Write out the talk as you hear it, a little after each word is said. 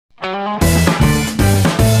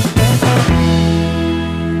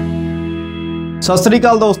सत श्री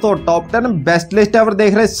अकाल दोस्तों, टॉप 10 बेस्ट लिस्ट एवर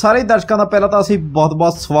देख रहे सारे दर्शकों का पहला तो असी बहुत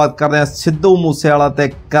बहुत स्वागत करते हैं सिद्धू मूसेवाला ते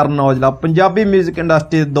करन औजला, पंजाबी म्यूजिक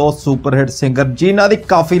इंडस्ट्री के दो सुपरहिट सिंगर जिन्हां दी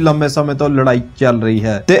काफी लंबे समय तो लड़ाई चल रही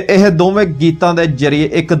है ते यह दोवें गीतां दे जरिए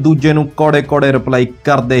एक दूजे नूं कौड़े कौड़े रिप्लाई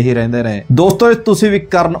करते ही रहंदे ने। दोस्तों तुसीं भी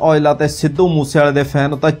करन औजला ते सिद्धू मूसेवाले दे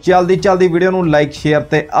फैन हो तां चलदी चलदी वीडियो नूं लाइक शेयर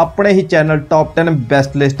ते अपने ही channel top 10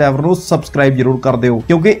 best list ever नूं सबसक्राइब जरूर कर दिओ,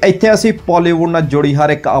 क्योंकि इत्थे असीं बॉलीवुड नाल जुड़ी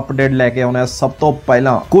हर एक अपडेट लैके आउणे सब तो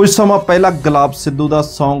पहला कुछ समा पहला गुलाब सिद्धू दा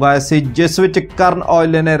सॉन्ग आया सी जिस विच करन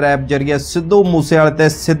औजले ने रैप जरिए सिद्धू मूसेवाले ते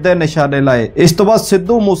सीधे निशाने लाए। इस तो बाद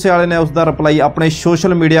सिद्धू मूसेवाले ने उसका रिप्लाई अपने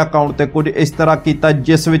सोशल मीडिया अकाउंट ते कुछ इस तरह किया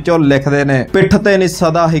जिस विच ओ लिखदे ने, पिठ ते नहीं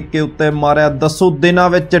सदा हिक्के उत्ते मारिया, दसो दिनां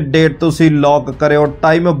विच डेट तुसी लॉक करियो,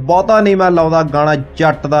 टाइम बहुता नहीं मैं लाउंदा, गाना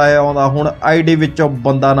जट दा है आउंदा, हुण आईडी विचों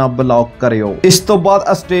बंदा ना ब्लॉक करियो। इस तो बाद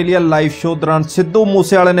आस्ट्रेलिया लाइव शो दौरान सिद्धू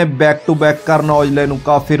मूसेवाले ने बैक टू बैक करन औजले नूं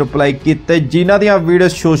काफी रिप्लाई कीते जिन्हां ਦੀਆਂ वीडियो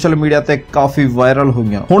सोशल मीडिया ते काफी वायरल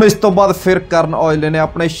हुई। हुण इस तो बाद फिर करन औजले ने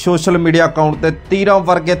अपने सोशल मीडिया अकाउंट ते तीरां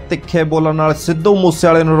वर्गे तिखे बोलण नाल सिद्धू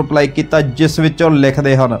मूसेवाले नूं रिप्लाई कीता जिस विच ओह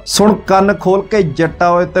लिखदे हन, सुण कंन खोल के जट्टा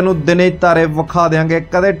होए तैनूं दिने तारे विखा देंगे,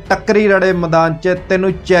 कदे टक्करी रड़े मैदान च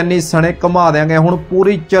तैनूं चैनी सणे घुमा देंगे, हुण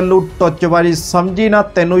पूरी चलू टुचबाजी समझी ना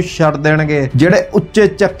तैनूं छड्ड देणगे, ਜਿਹੜੇ ਉੱਚੇ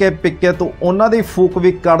ਚੱਕੇ ਪਿੱਕੇ ਤੂੰ ਉਹਨਾਂ ਦੀ ਫੂਕ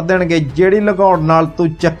ਵੀ ਕੱਢ ਦੇਣਗੇ, ਜਿਹੜੀ ਲਗਾਉਣ ਨਾਲ ਤੂੰ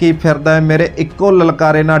ਚੱਕੀ ਫਿਰਦਾ ਹੈ, ਮੇਰੇ ਇੱਕੋ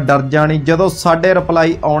ਲਲਕਾਰੇ ਨਾਲ ਡਰ ਜਾਣੀ, ਜਦੋਂ ਸਾਡੇ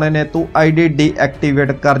ਰਿਪਲਾਈ ਆਉਣੇ ਨੇ ਤੂੰ ਆਈਡੀ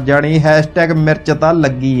ਡੀਐਕਟੀਵੇਟ ਕਰ ਜਾਣੀ, ਹੈਸ਼ਟੈਗ ਮਿਰਚ ਤਾਂ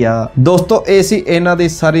ਲੱਗੀ ਆ। ਦੋਸਤੋ ਇਹ ਸੀ ਇਹਨਾਂ ਦੀ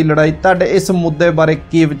ਸਾਰੀ ਲੜਾਈ। ਤੁਹਾਡੇ ਇਸ ਮੁੱਦੇ ਬਾਰੇ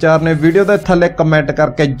ਕੀ ਵਿਚਾਰ ਨੇ ਵੀਡੀਓ ਦੇ ਥੱਲੇ ਕਮੈਂਟ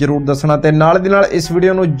ਕਰਕੇ ਜਰੂਰ ਦੱਸਣਾ ਤੇ ਨਾਲ ਦੀ ਨਾਲ ਇਸ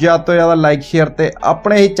ਵੀਡੀਓ ਨੂੰ ਜ਼ਿਆਦਾ ਤੋਂ ਜ਼ਿਆਦਾ ਲਾਈਕ ਸ਼ੇਅਰ ਤੇ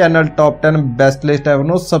ਆਪਣੇ ਹੀ channel top 10 best list ever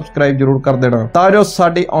ਨੂੰ ਸਬਸਕ੍ਰਾਈਬ ਜਰੂਰ ਕਰ ਦੇਣਾ ਤਾਂ ਜੋ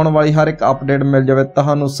ਸਾਡੀ ਆਉਣ ਵਾਲੀ ਹਰ ਇੱਕ ਅਪਡੇਟ ਮਿਲ ਜਾਵੇ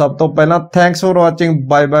ਤੁਹਾਨੂੰ ਸਭ ਤੋਂ ਪਹਿਲਾਂ। Thanks for watching,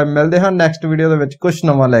 bye bye, ਮਿਲਦੇ ਹਾਂ ਨੈਕਸਟ ਵੀਡੀਓ ਦੇ ਵਿੱਚ ਕੁਝ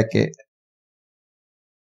ਨਵਾਂ ਲੈ ਕੇ।